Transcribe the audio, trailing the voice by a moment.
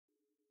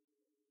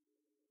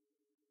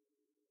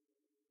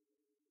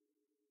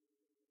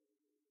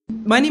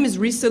My name is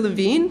Risa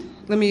Levine.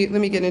 Let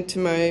me get into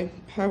my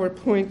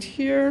PowerPoint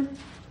here.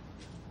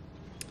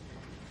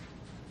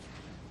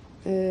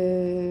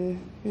 Here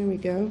we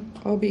go.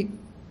 I'll be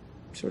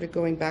sort of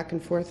going back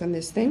and forth on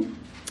this thing.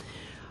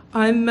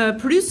 I'm a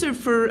producer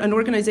for an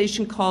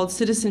organisation called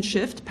Citizen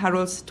Shift,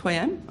 Parole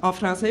Citoyenne, en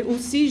français.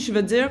 Aussi, je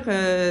veux dire,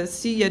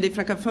 s'il y a des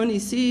francophones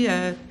ici,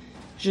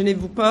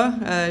 gênez-vous pas.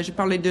 Je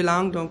parle les deux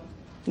langues, donc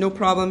no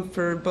problem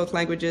for both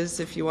languages.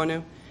 If you want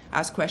to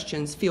ask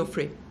questions, feel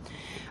free.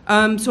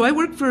 So I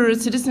work for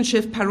Citizen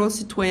Shift, Parole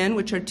Citoyenne,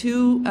 which are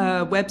two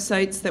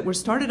websites that were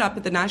started up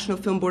at the National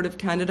Film Board of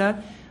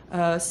Canada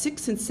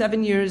 6 and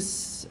 7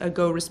 years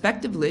ago,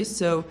 respectively.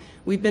 So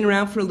we've been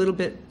around for a little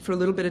bit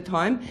of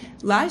time.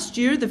 Last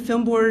year, the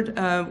Film Board,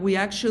 we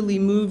actually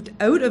moved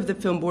out of the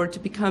Film Board to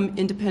become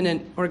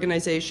independent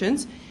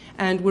organizations,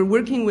 and we're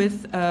working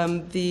with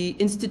the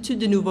Institut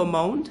du Nouveau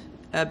Monde,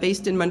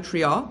 based in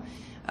Montreal,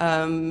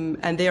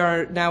 and they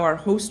are now our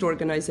host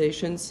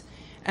organizations.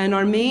 And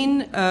our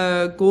main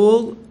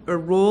goal or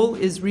role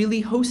is really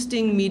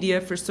hosting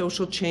media for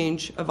social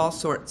change of all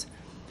sorts.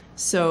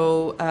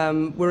 So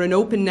we're an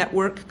open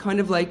network, kind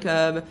of like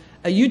a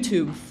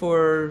YouTube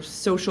for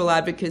social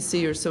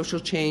advocacy or social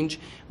change.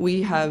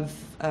 We have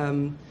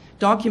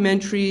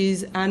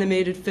documentaries,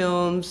 animated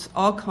films,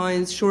 all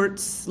kinds,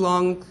 shorts,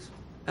 long,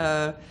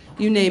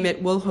 you name it,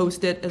 we'll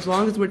host it, as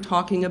long as we're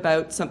talking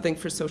about something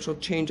for social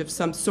change of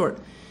some sort.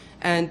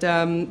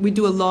 And we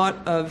do a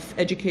lot of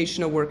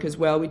educational work as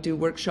well. We do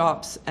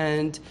workshops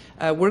and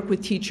work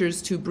with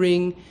teachers to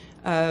bring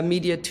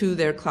media to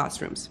their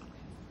classrooms.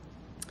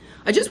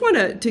 I just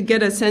want to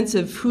get a sense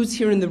of who's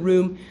here in the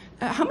room.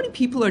 How many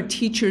people are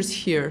teachers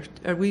here?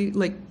 Are we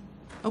like,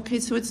 okay,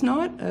 so it's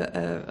not?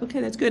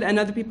 Okay, that's good. And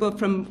other people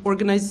from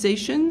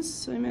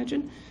organizations, I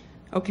imagine?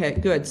 Okay,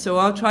 good. So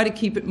I'll try to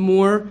keep it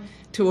more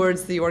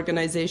towards the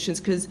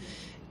organizations, because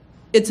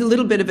it's a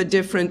little bit of a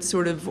different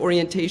sort of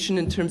orientation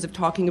in terms of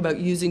talking about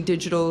using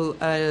digital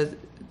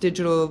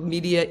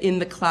media in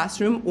the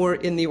classroom or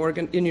in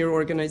your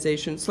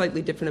organization.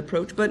 Slightly different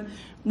approach, but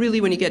really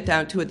when you get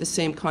down to it, the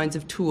same kinds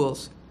of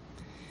tools.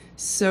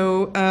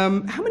 So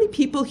how many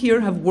people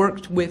here have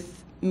worked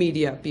with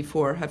media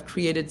before, have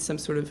created some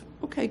sort of,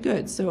 okay,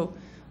 good. So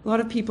a lot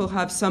of people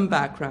have some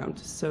background,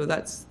 so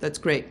that's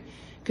great.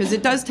 Because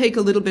it does take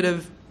a little bit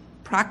of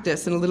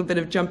practice and a little bit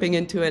of jumping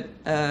into it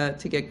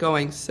to get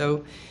going.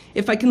 So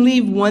if I can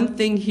leave one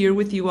thing here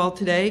with you all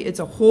today, it's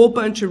a whole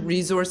bunch of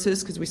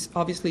resources, because we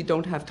obviously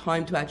don't have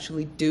time to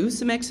actually do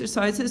some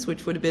exercises,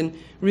 which would have been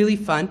really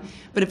fun.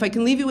 But if I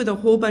can leave you with a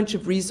whole bunch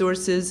of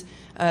resources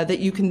that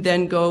you can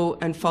then go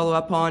and follow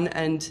up on,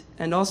 and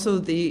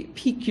also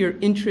pique your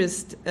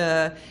interest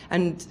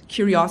and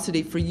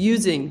curiosity for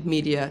using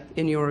media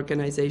in your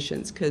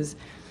organizations, because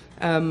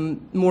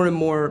more and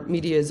more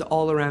media is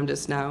all around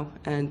us now,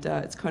 and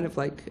it's kind of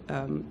like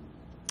un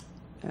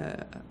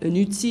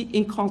outil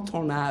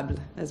incontournable,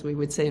 as we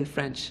would say in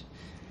French.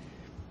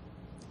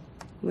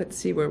 Let's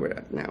see where we're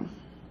at now.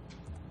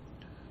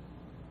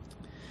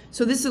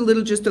 So this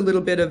is just a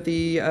little bit of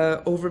the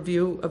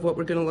overview of what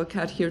we're going to look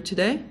at here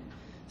today.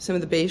 Some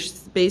of the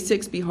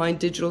basics behind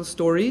digital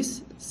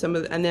stories,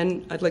 and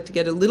then I'd like to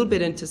get a little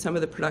bit into some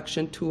of the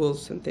production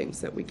tools and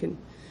things that we can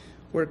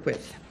work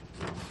with.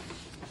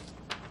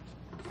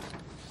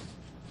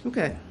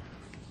 Okay.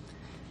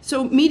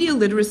 So media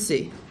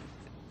literacy.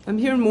 I'm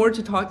here more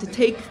to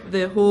take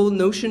the whole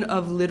notion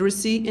of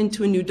literacy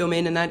into a new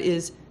domain, and that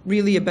is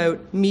really about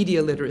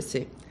media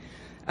literacy.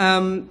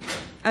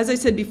 As I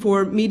said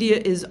before, media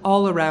is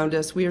all around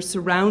us. We are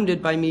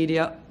surrounded by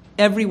media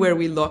everywhere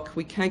we look.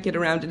 We can't get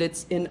around it.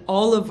 It's in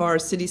all of our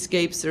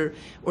cityscapes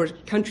or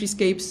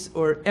countryscapes,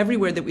 or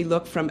everywhere that we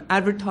look, from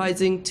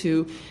advertising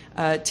to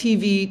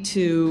TV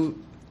to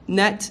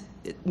net.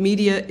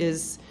 Media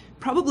is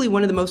probably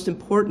one of the most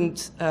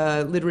important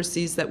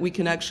literacies that we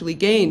can actually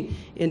gain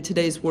in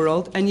today's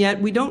world, and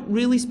yet we don't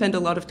really spend a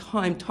lot of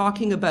time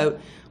talking about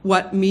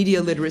what media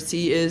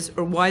literacy is,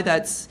 or why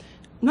that's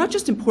not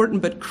just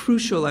important but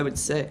crucial, I would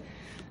say.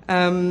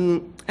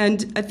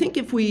 And I think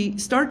if we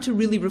start to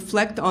really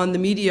reflect on the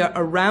media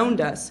around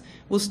us,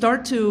 we'll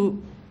start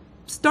to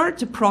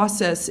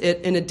process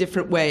it in a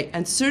different way.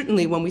 And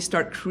certainly when we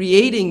start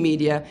creating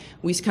media,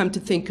 we come to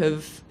think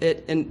of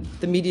it and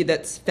the media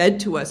that's fed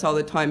to us all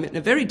the time in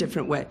a very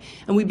different way.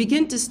 And we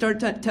begin to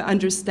start to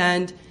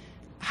understand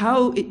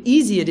how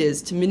easy it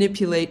is to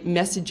manipulate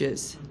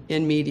messages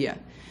in media.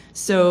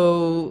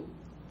 So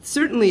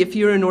certainly if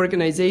you're an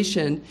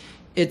organization,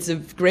 it's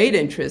of great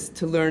interest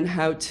to learn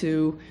how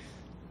to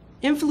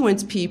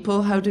influence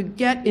people, how to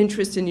get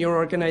interest in your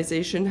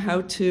organization,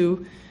 how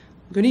to,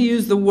 I'm going to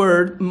use the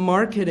word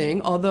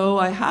marketing, although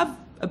I have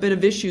a bit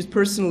of issues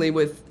personally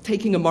with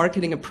taking a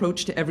marketing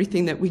approach to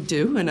everything that we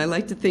do, and I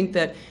like to think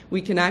that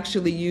we can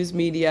actually use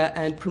media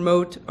and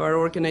promote our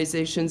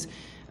organizations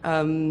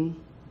in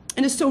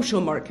a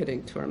social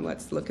marketing term.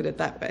 Let's look at it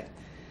that way.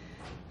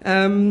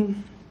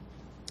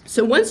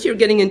 So once you're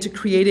getting into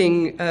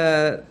creating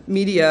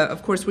media,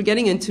 of course, we're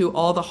getting into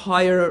all the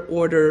higher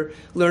order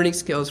learning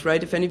skills,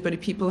 right?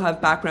 If people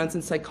have backgrounds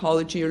in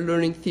psychology or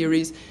learning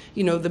theories,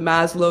 you know, the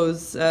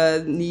Maslow's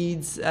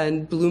needs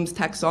and Bloom's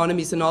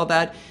taxonomies and all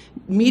that,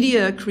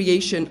 media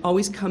creation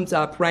always comes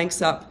up,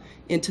 ranks up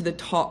into the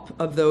top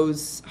of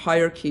those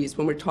hierarchies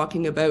when we're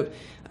talking about,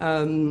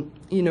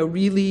 you know,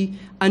 really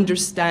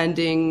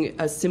understanding,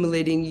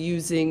 assimilating,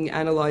 using,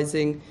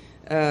 analyzing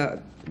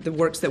the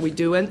works that we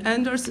do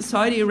and our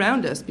society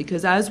around us,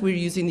 because as we're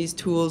using these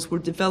tools, we're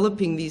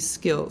developing these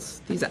skills,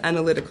 these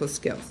analytical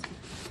skills.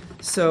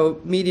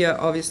 So media,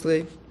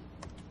 obviously,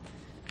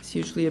 is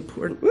hugely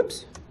important.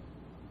 Whoops.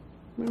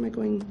 Where am I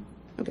going?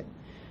 Okay.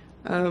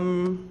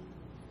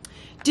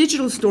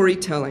 Digital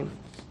storytelling.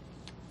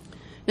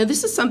 Now,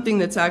 this is something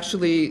that's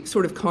actually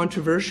sort of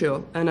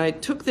controversial, and I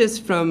took this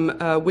from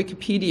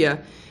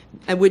Wikipedia,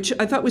 which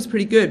I thought was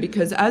pretty good,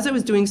 because as I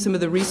was doing some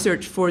of the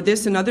research for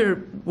this and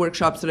other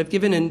workshops that I've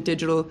given in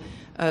digital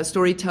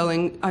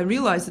storytelling, I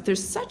realized that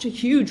there's such a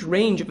huge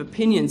range of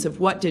opinions of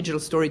what digital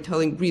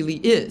storytelling really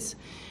is.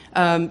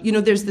 You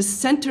know, there's the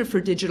Center for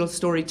Digital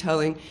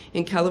Storytelling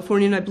in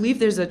California, and I believe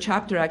there's a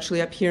chapter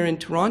actually up here in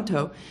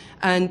Toronto,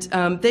 and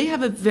they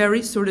have a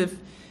very sort of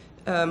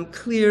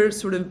clear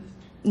sort of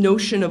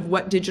notion of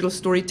what digital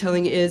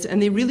storytelling is,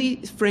 and they really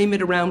frame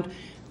it around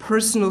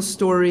personal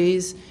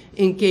stories,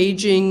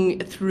 engaging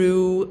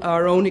through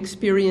our own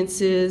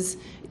experiences,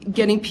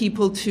 getting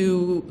people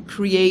to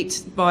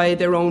create by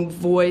their own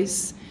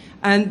voice.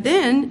 And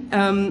then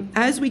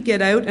as we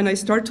get out and I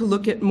start to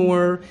look at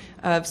more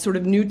sort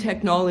of new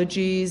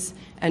technologies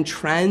and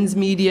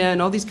transmedia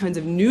and all these kinds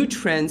of new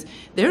trends,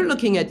 they're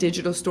looking at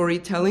digital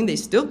storytelling. They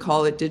still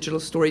call it digital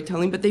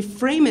storytelling, but they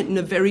frame it in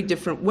a very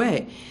different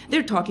way.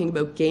 They're talking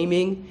about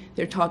gaming.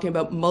 They're talking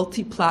about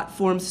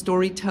multi-platform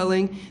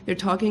storytelling. They're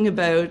talking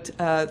about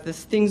the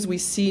things we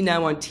see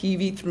now on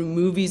TV through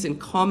movies and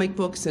comic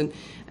books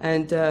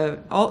and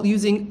all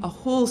using a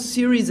whole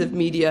series of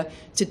media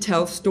to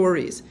tell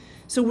stories.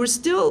 So we're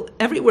still,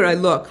 everywhere I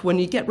look, when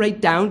you get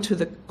right down to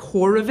the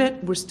core of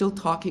it, we're still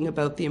talking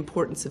about the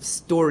importance of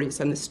stories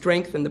and the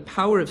strength and the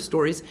power of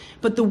stories,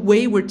 but the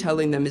way we're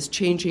telling them is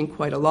changing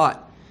quite a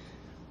lot.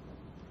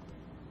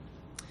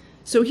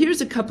 So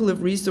here's a couple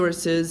of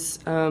resources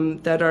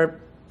that are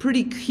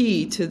pretty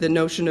key to the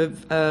notion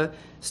of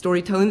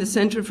storytelling. The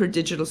Center for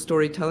Digital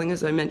Storytelling,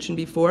 as I mentioned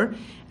before,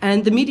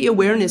 and the Media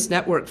Awareness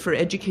Network for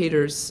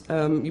Educators.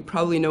 You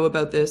probably know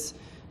about this.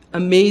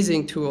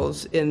 Amazing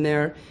tools in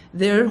there.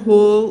 Their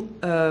whole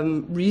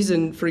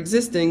reason for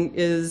existing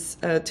is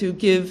to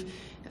give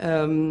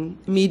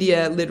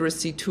media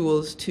literacy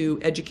tools to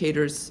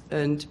educators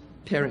and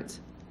parents.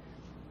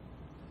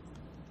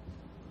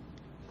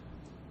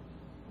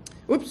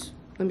 Whoops,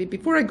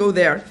 before I go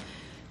there,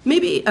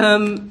 maybe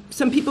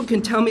some people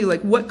can tell me,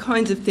 like, what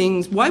kinds of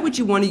things, why would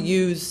you want to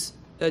use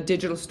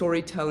digital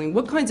storytelling?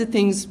 What kinds of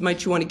things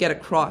might you want to get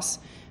across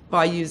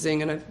by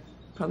using, and I've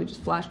probably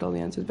just flashed all the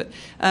answers, but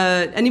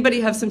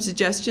anybody have some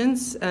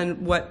suggestions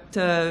and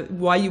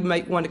why you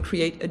might want to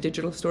create a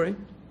digital story?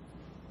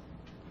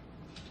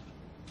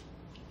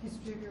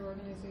 History of your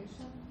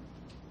organization.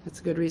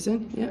 That's a good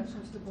reason.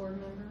 Introduction to the board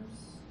members.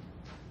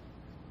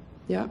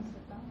 Yeah. Things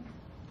like that.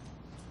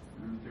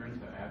 If you're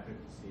into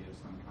advocacy of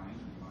some kind,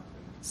 you want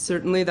to.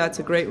 Certainly, that's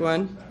a great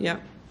one. Yeah.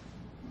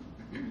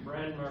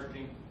 Brand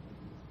marketing.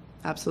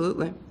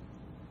 Absolutely.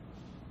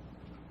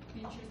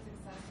 Future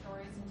success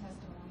stories and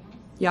testimonials.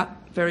 Yeah,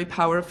 very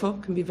powerful.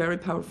 Can be very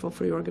powerful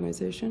for your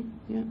organization.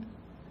 Yeah.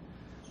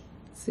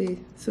 Let's see,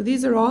 so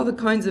these are all the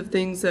kinds of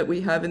things that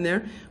we have in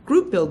there.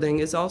 Group building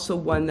is also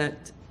one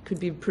that could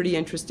be pretty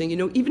interesting. You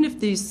know, even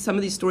if some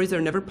of these stories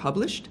are never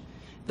published,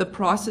 the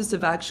process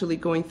of actually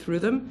going through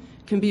them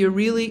can be a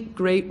really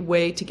great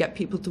way to get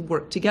people to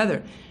work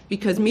together,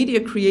 because media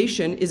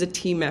creation is a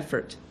team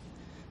effort.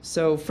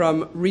 So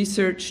from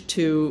research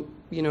to,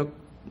 you know,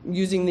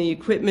 using the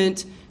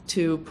equipment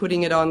to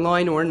putting it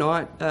online or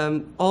not,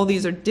 all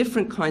these are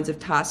different kinds of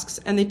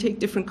tasks, and they take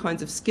different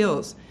kinds of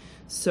skills.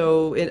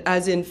 So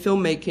as in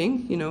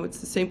filmmaking, you know, it's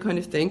the same kind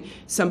of thing.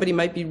 Somebody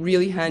might be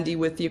really handy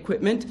with the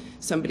equipment.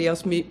 Somebody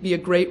else may be a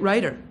great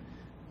writer.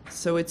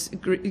 So it's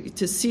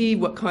to see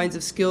what kinds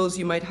of skills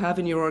you might have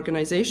in your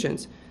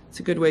organizations. It's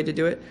a good way to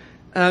do it.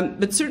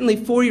 But certainly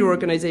for your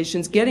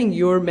organizations, getting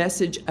your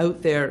message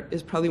out there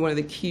is probably one of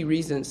the key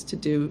reasons to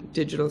do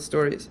digital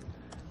stories.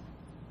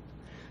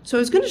 So I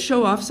was going to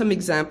show off some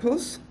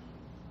examples,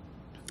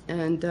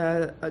 and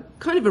a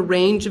kind of a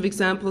range of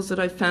examples that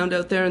I found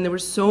out there, and there were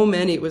so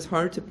many it was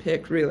hard to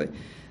pick, really.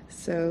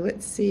 So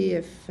let's see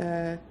if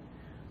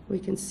we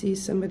can see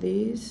some of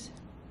these.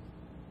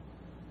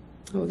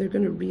 Oh, they're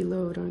going to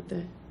reload, aren't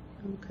they?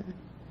 Okay.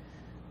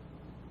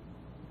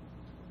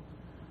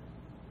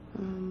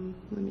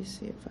 Let me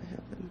see if I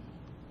have them.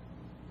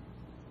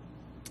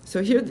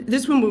 So here,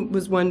 this one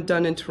was one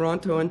done in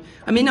Toronto, and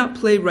I may not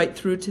play right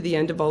through to the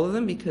end of all of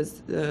them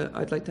because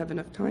I'd like to have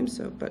enough time,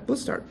 but we'll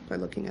start by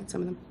looking at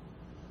some of them.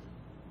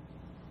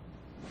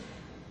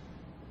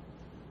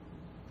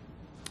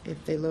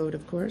 If they load,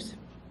 of course.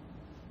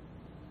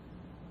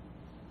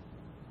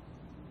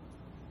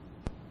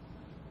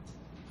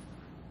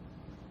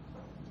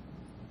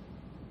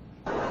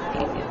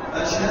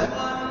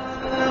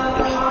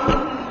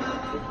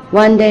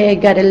 One day I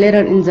got a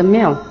letter in the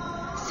mail.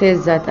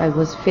 Says that I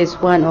was phase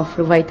 1 of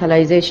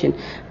revitalization.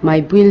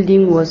 My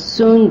building was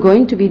soon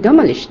going to be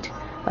demolished.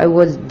 I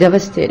was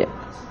devastated.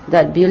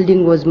 That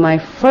building was my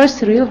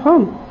first real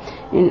home,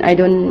 and I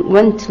don't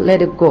want to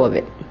let it go of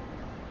it.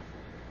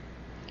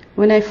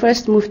 When I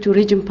first moved to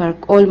Regent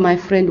Park, all my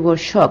friends were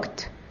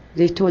shocked.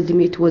 They told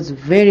me it was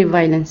very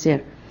violent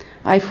there.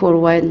 I, for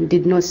one,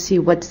 did not see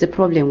what the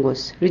problem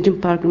was.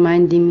 Regent Park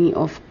reminded me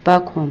of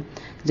back home,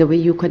 the way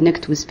you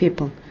connect with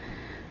people.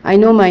 I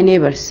know my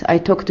neighbors. I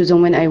talked to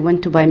them when I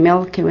went to buy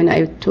milk and when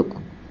I took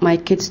my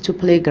kids to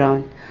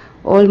playground.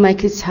 All my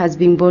kids has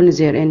been born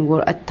there and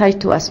were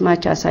attached to as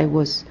much as I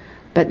was.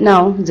 But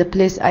now, the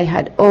place I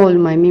had all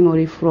my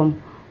memory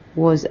from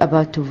was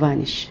about to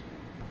vanish.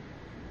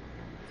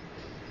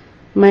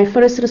 My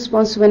first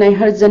response when I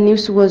heard the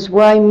news was,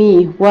 why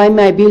me? Why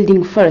my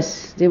building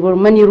first? There were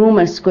many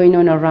rumors going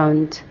on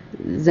around.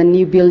 The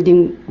new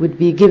building would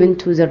be given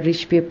to the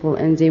rich people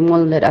and they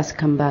won't let us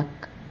come back.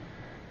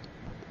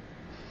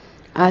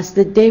 As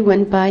the day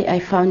went by, I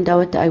found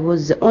out I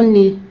was the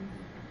only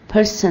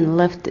person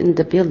left in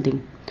the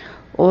building.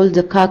 All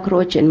the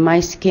cockroach and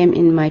mice came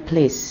in my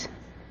place.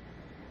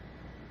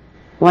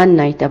 One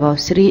night, about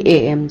 3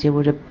 a.m., there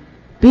was a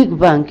big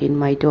bang in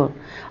my door.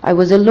 I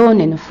was alone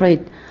and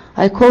afraid.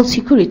 I called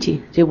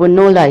security. There was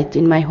no light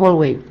in my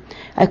hallway.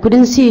 I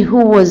couldn't see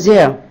who was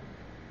there.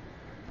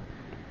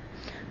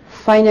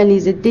 Finally,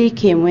 the day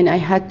came when I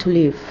had to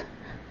leave.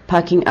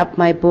 Packing up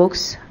my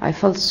books, I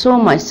felt so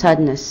much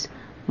sadness,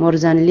 more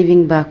than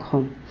living back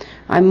home.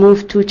 I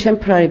moved to a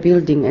temporary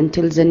building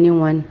until the new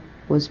one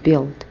was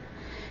built.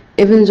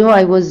 Even though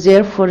I was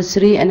there for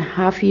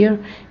 3.5 years,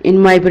 in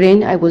my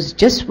brain I was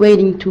just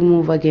waiting to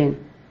move again.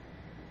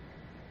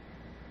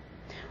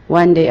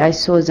 One day I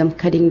saw them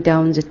cutting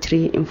down the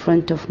tree in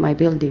front of my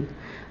building.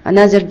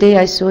 Another day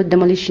I saw a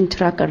demolition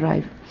truck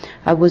arrive.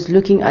 I was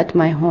looking at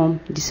my home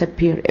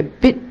disappear a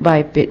bit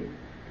by bit.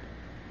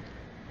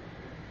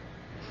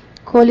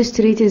 Cole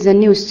Street is a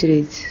new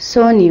street,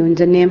 so new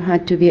the name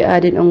had to be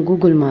added on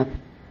Google Maps.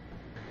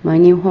 My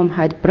new home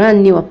had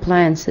brand new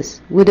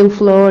appliances, wooden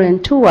floor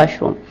and 2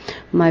 washrooms.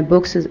 My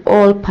boxes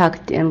all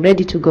packed and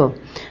ready to go.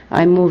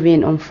 I move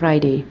in on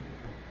Friday.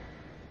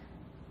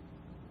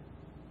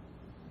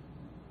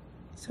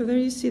 So there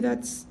you see,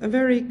 that's a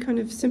very kind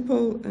of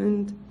simple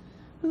and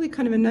really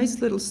kind of a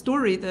nice little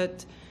story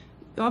that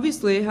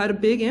obviously had a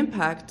big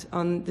impact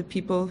on the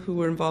people who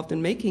were involved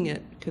in making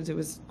it, because it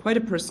was quite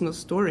a personal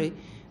story,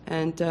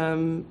 and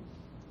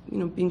you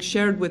know, being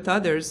shared with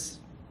others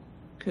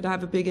could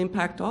have a big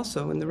impact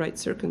also in the right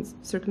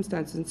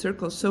circumstances and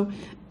circles. So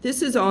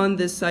this is on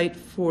the site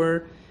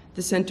for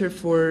the Center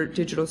for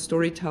Digital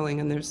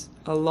Storytelling, and there's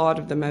a lot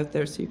of them out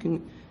there, so you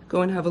can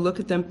go and have a look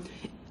at them.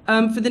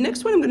 For the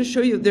next one I'm going to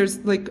show you, there's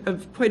like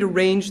quite a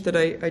range that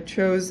I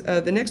chose.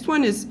 The next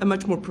one is a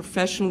much more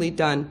professionally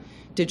done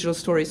digital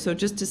story, so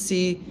just to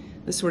see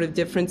the sort of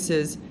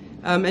differences.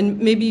 And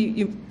maybe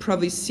you've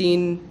probably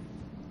seen,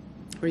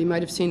 or you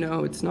might have seen,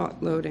 oh, it's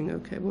not loading.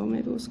 Okay, well,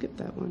 maybe we'll skip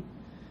that one.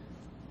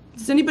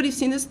 Has anybody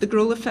seen this, The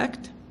Girl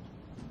Effect?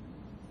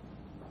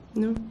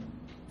 No?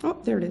 Oh,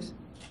 there it is.